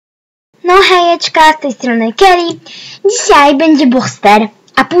No hejeczka, z tej strony Kelly. Dzisiaj będzie booster,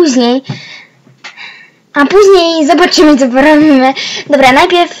 a później zobaczymy, co porobimy. Dobra,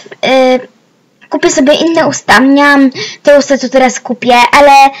 najpierw kupię sobie inne usta. Miałam te usta, co teraz kupię,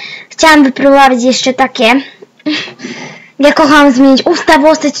 ale chciałam wypróbować jeszcze takie. Ja kocham zmienić usta,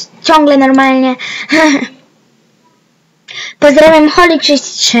 włosy ciągle normalnie. Pozdrawiam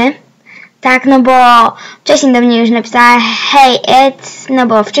Holly33. Tak, no bo wcześniej do mnie już napisała hej Ed, no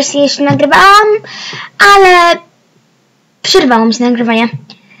bo wcześniej jeszcze nagrywałam, ale przerwało mi się nagrywanie.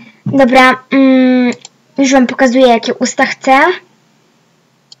 Dobra, już wam pokazuję, jakie usta chcę.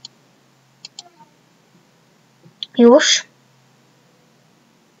 Już.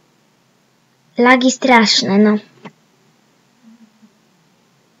 Lagi straszne, no.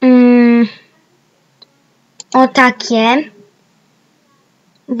 O takie.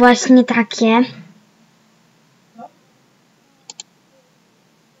 Właśnie takie.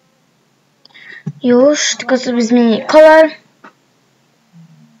 Już, tylko sobie zmienię kolor.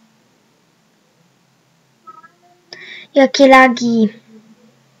 Jakie lagi.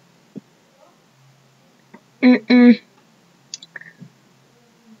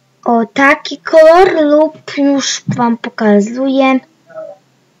 O taki kolor lub już wam pokazuję.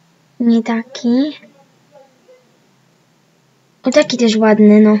 Nie taki. O taki też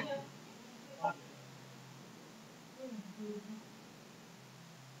ładny, no.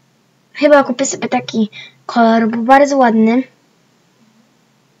 Chyba kupię sobie taki kolor, bo bardzo ładny.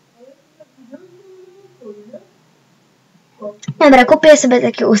 Dobra, kupię sobie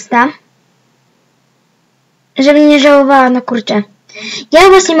takie usta. Żeby nie żałowała, no kurczę. Ja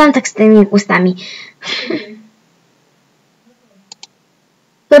właśnie mam tak z tymi ustami.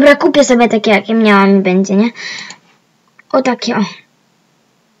 Dobra, kupię sobie takie, jakie miałam i będzie, nie? O takie, o.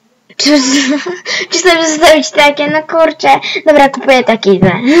 Czy sobie zostawić takie? No kurczę. Dobra, kupuję takie.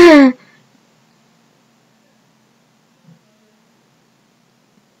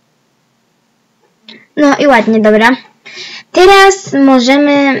 No i ładnie, dobra. Teraz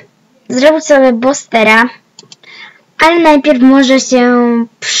możemy zrobić sobie boostera. Ale najpierw może się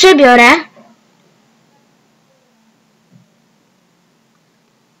przebiorę.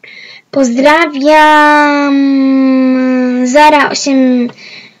 Pozdrawiam Zara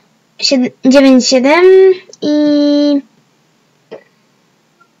 897 i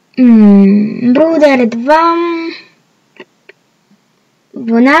Bruder 2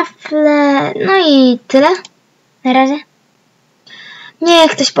 Bonafle, no i tyle na razie. Nie,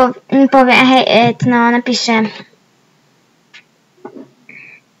 ktoś powie hej, no napiszę.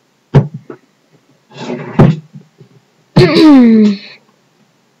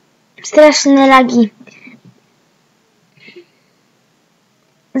 Straszne lagi.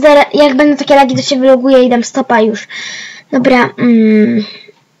 Zaraz, jak będą takie lagi, to się wyloguję i dam stopa już. Dobra.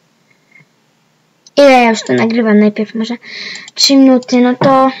 Ile ja już to nagrywam? Najpierw może 3 minuty, no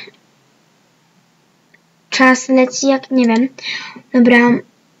to czas leci jak nie wiem. Dobra.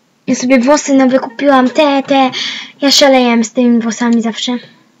 Ja sobie włosy nowe kupiłam. Ja szaleję z tymi włosami zawsze.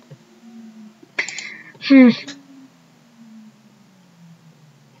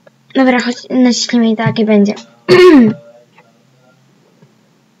 Dobra, choć naciśnijmy i takie będzie.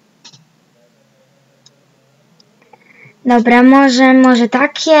 Dobra, może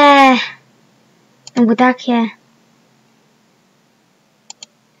takie. Albo takie.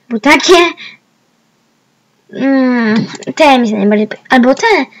 Albo takie. Te mi się najbardziej. Albo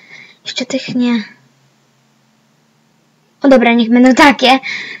te. Jeszcze tych nie. O dobra, niech będą takie.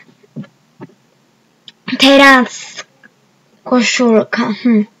 Teraz koszulka.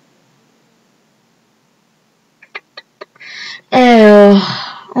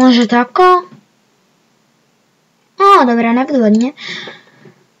 Może tako? O, dobra, nawet ładnie.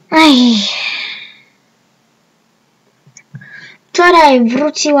 Aj. Wczoraj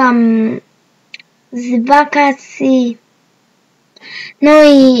wróciłam z wakacji. No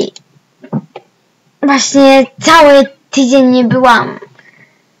i właśnie cały tydzień nie byłam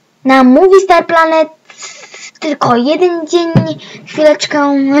na Movie Star Planet. Tylko jeden dzień,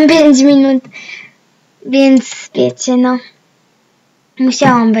 chwileczkę, 5 minut. Więc wiecie, no.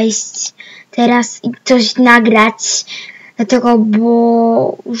 Musiałam wejść teraz i coś nagrać. Dlatego,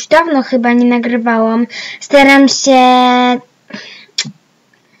 bo już dawno chyba nie nagrywałam. Staram się,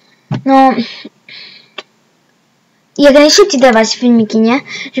 no, jak najszybciej dawać filmiki, nie?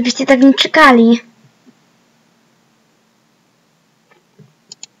 Żebyście tak nie czekali.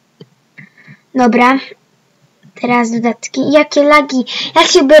 Dobra. Teraz dodatki. Jakie lagi? Jak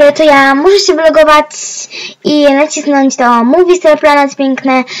się biorę, to ja muszę się wylogować i nacisnąć to Movie Star Planet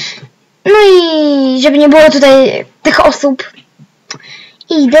piękne. No i żeby nie było tutaj tych osób.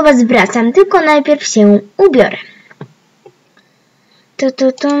 I do was wracam, tylko najpierw się ubiorę.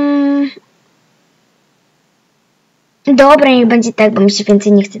 Dobra, niech będzie tak, bo mi się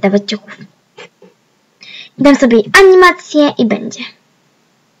więcej nie chce dawać ciuchów. Dam sobie animację i będzie.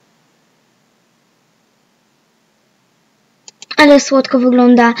 Ale słodko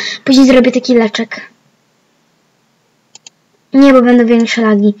wygląda. Później zrobię taki leczek. Nie, bo będą większe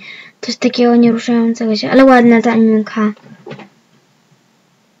lagi. To jest takiego nieruszającego się. Ale ładna ta animka.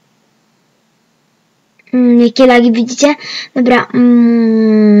 Jakie lagi widzicie? Dobra.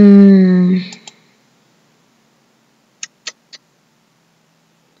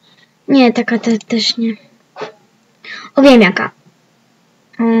 Nie, taka też nie. O, wiem jaka.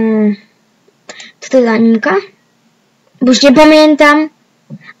 Co to za animka? Bo już nie pamiętam.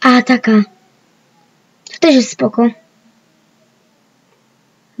 A, taka. To też jest spoko.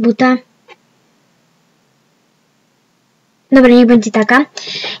 Buta. Dobra, niech będzie taka.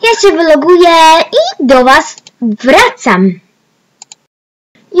 Ja się wyloguję i do was wracam.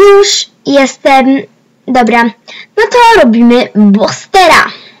 Już jestem. Dobra. No to robimy boostera.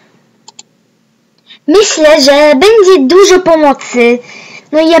 Myślę, że będzie dużo pomocy.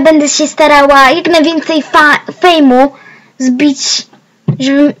 No i ja będę się starała jak najwięcej fejmu zbić,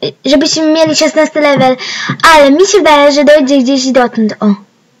 żebyśmy mieli 16 level. Ale mi się wydaje, że dojdzie gdzieś dotąd.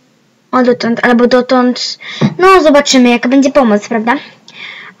 O, dotąd, albo dotąd. No, zobaczymy, jaka będzie pomoc, prawda?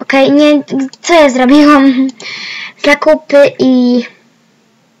 Okej, nie, co ja zrobiłam? Zakupy i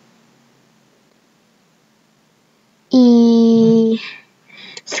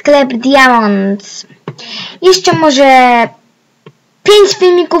sklep Diamond. Jeszcze może 5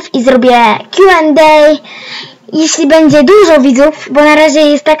 filmików i zrobię Q&A. Jeśli będzie dużo widzów, bo na razie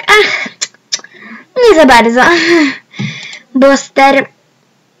jest tak, nie za bardzo. Booster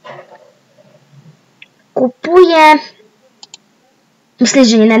kupuję. Myślę,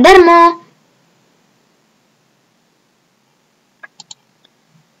 że nie na darmo.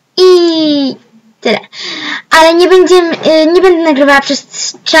 I tyle. Ale nie będę nagrywała przez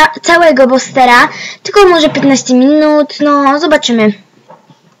całego boostera, tylko może 15 minut. No, zobaczymy.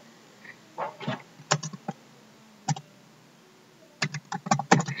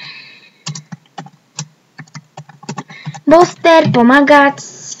 Booster pomagać.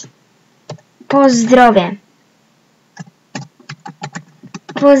 Pozdrowie.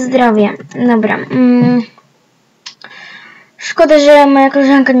 Pozdrowie. Dobra. Szkoda, że moja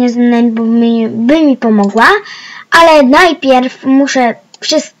koleżanka nie znajdzie, bo by mi pomogła. Ale najpierw muszę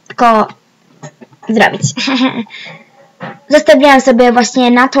wszystko zrobić. Zostawiłam sobie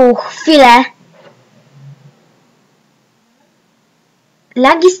właśnie na tą chwilę.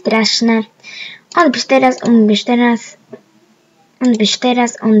 Lagi straszne. Odbierz teraz, odbierz teraz. Odbierz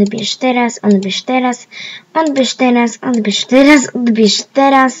teraz, odbierz teraz, odbierz teraz. Odbierz teraz, odbierz teraz, odbierz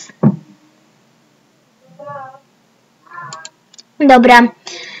teraz. Dobra.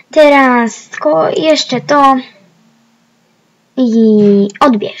 Teraz tylko jeszcze to. I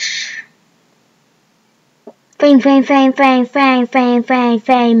odbierz. Fame, fame, fame, fame, fame, fame, fame,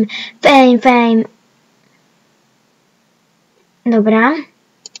 fame, fame, fame. Dobra.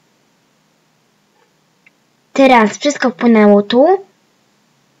 Teraz wszystko wpłynęło tu.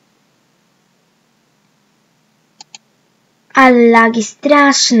 Ale lagi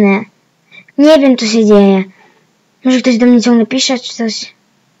straszne. Nie wiem, co się dzieje. Może ktoś do mnie ciągle pisze, czy coś.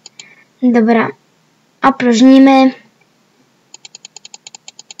 Dobra. Opróżnimy.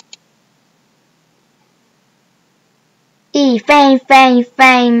 I fame, fame,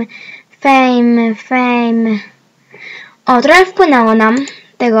 fame, fame, fame. O, trochę wpłynęło nam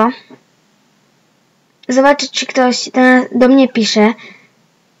tego. Zobaczyć, czy ktoś do mnie pisze.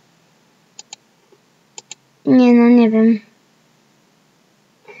 Nie, no nie wiem.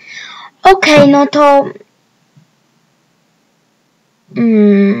 Okej, no to...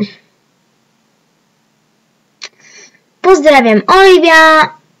 Pozdrawiam, Oliwia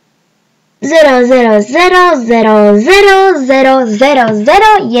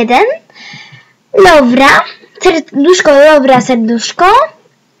 000000001 Lowra, serduszko, Lowra, serduszko,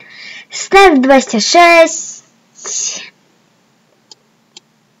 Stef 26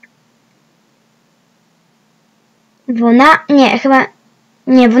 Wona, nie, chyba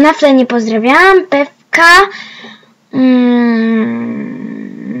nie, Wonafle nie pozdrawiam, Pewka,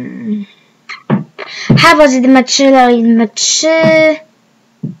 Hawos 123, Loli 123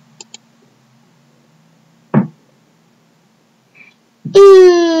 i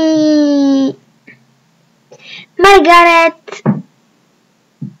Margaret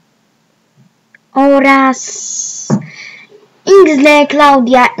oraz XD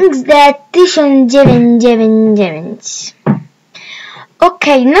Klaudia XD 1999.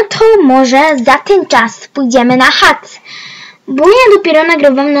 Okej, no to może za ten czas pójdziemy na chat. Bo ja dopiero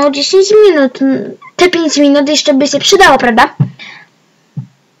nagrywam no 10 minut. Te 5 minut jeszcze by się przydało, prawda?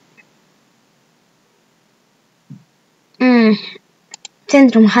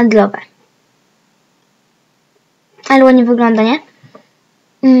 Centrum handlowe. Ale ładnie wygląda, nie?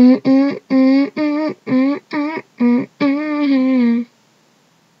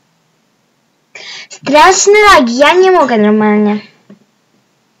 Straszne lagi, ja nie mogę normalnie.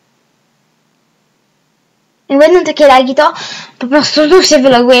 Jak będą takie lagi, to po prostu znów się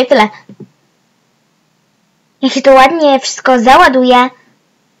wyloguje, tyle. Jak się to ładnie wszystko załaduje.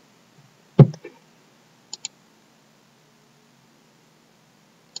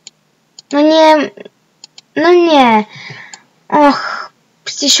 No nie. Och,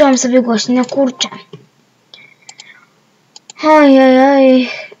 przyciszyłam sobie głośno, no kurczę. Oj.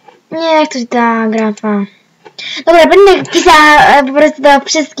 Nie, jak coś ta grafa. Dobra, będę pisała po prostu do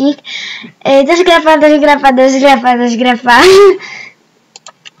wszystkich. Też grafa.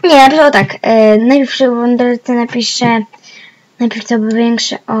 Nie, na przykład tak. Najpierw przy napiszę. Najpierw to by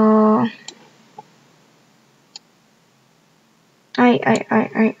większe o... Oj.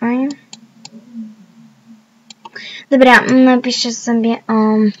 Dobra, napiszę sobie o...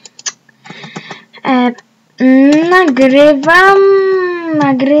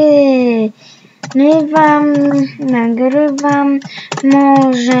 Nagrywam,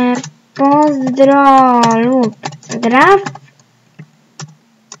 może pozdro lub graf.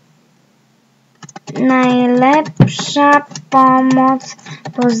 Najlepsza pomoc,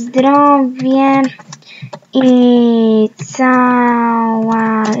 pozdrowie i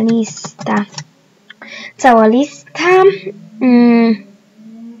cała lista.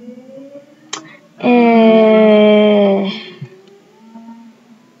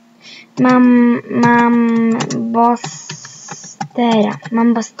 Mam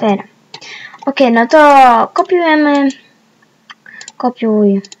Boostera. Okej, no to kopiujemy.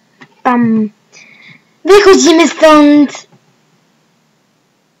 Kopiuj. Pam. Wychodzimy stąd.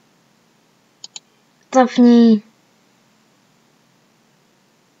 Cofnij.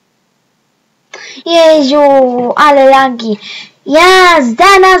 Jeziu, ale lagi. Ja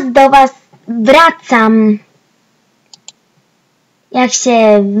zaraz do was wracam. Jak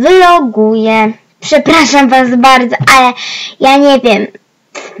się wyloguję. Przepraszam was bardzo, ale ja nie wiem.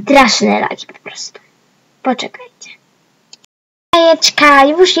 Straszne lagi po prostu. Poczekajcie. Jajeczka,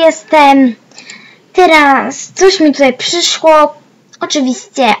 już jestem. Teraz coś mi tutaj przyszło.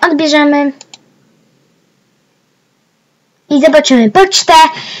 Oczywiście odbierzemy. I zobaczymy pocztę.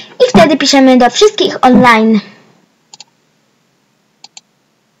 I wtedy piszemy do wszystkich online.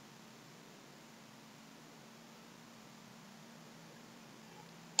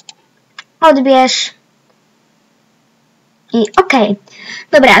 Odbierz. I okej.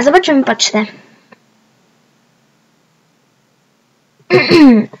 Dobra, zobaczymy pocztę.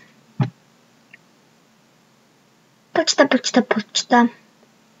 Poczta.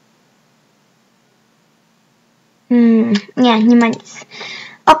 Nie ma nic.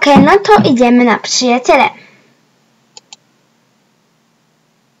 Okej, no to idziemy na przyjaciele.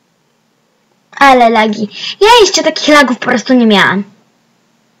 Ale lagi. Ja jeszcze takich lagów po prostu nie miałam.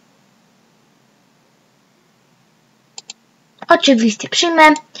 Oczywiście przyjmę.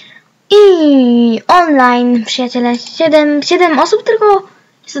 I online, przyjaciele, 7 osób tylko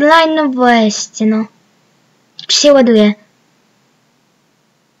jest online, no weźcie, no. Czy się ładuje?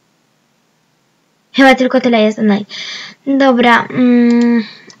 Chyba tylko tyle jest online. Dobra,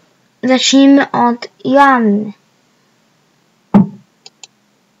 zacznijmy od Joanny.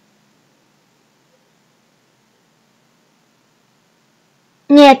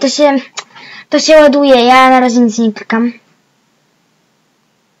 Nie, to się ładuje, ja na razie nic nie klikam.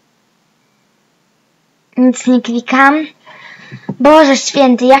 Nic nie klikam. Boże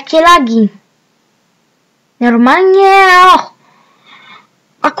święty, jakie lagi. Normalnie,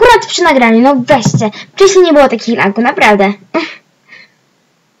 akurat przy nagraniu, no weźcie. Wcześniej nie było takich lagów, naprawdę.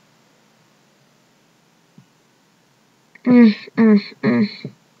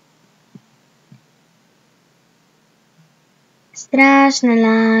 Straszne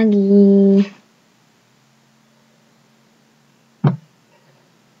lagi.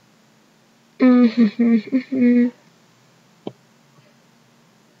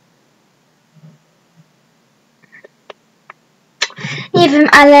 Nie wiem,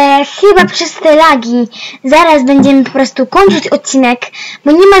 ale chyba przez te lagi zaraz będziemy po prostu kończyć odcinek,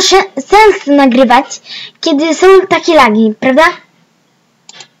 bo nie ma sensu nagrywać, kiedy są takie lagi, prawda?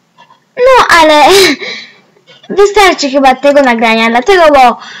 No, ale wystarczy chyba tego nagrania,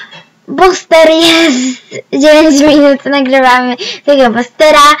 dlatego, Booster jest 9 minut, nagrywamy tego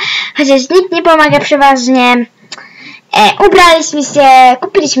boostera, chociaż nikt nie pomaga przeważnie. Ubraliśmy się,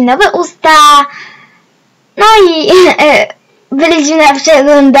 kupiliśmy nowe usta, no i byliśmy na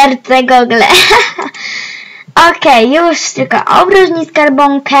przeglądarce Google. Okej, już tylko obróżni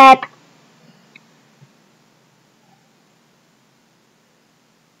skarbonkę.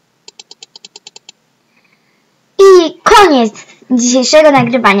 I koniec dzisiejszego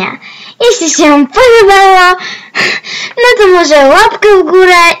nagrywania. Jeśli się podobało, no to może łapkę w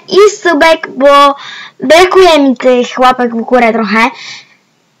górę i subek, bo brakuje mi tych łapek w górę trochę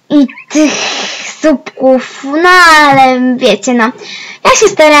i tych subków, no ale wiecie, no ja się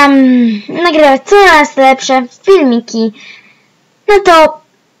staram nagrywać coraz lepsze filmiki. No to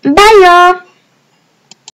bajo!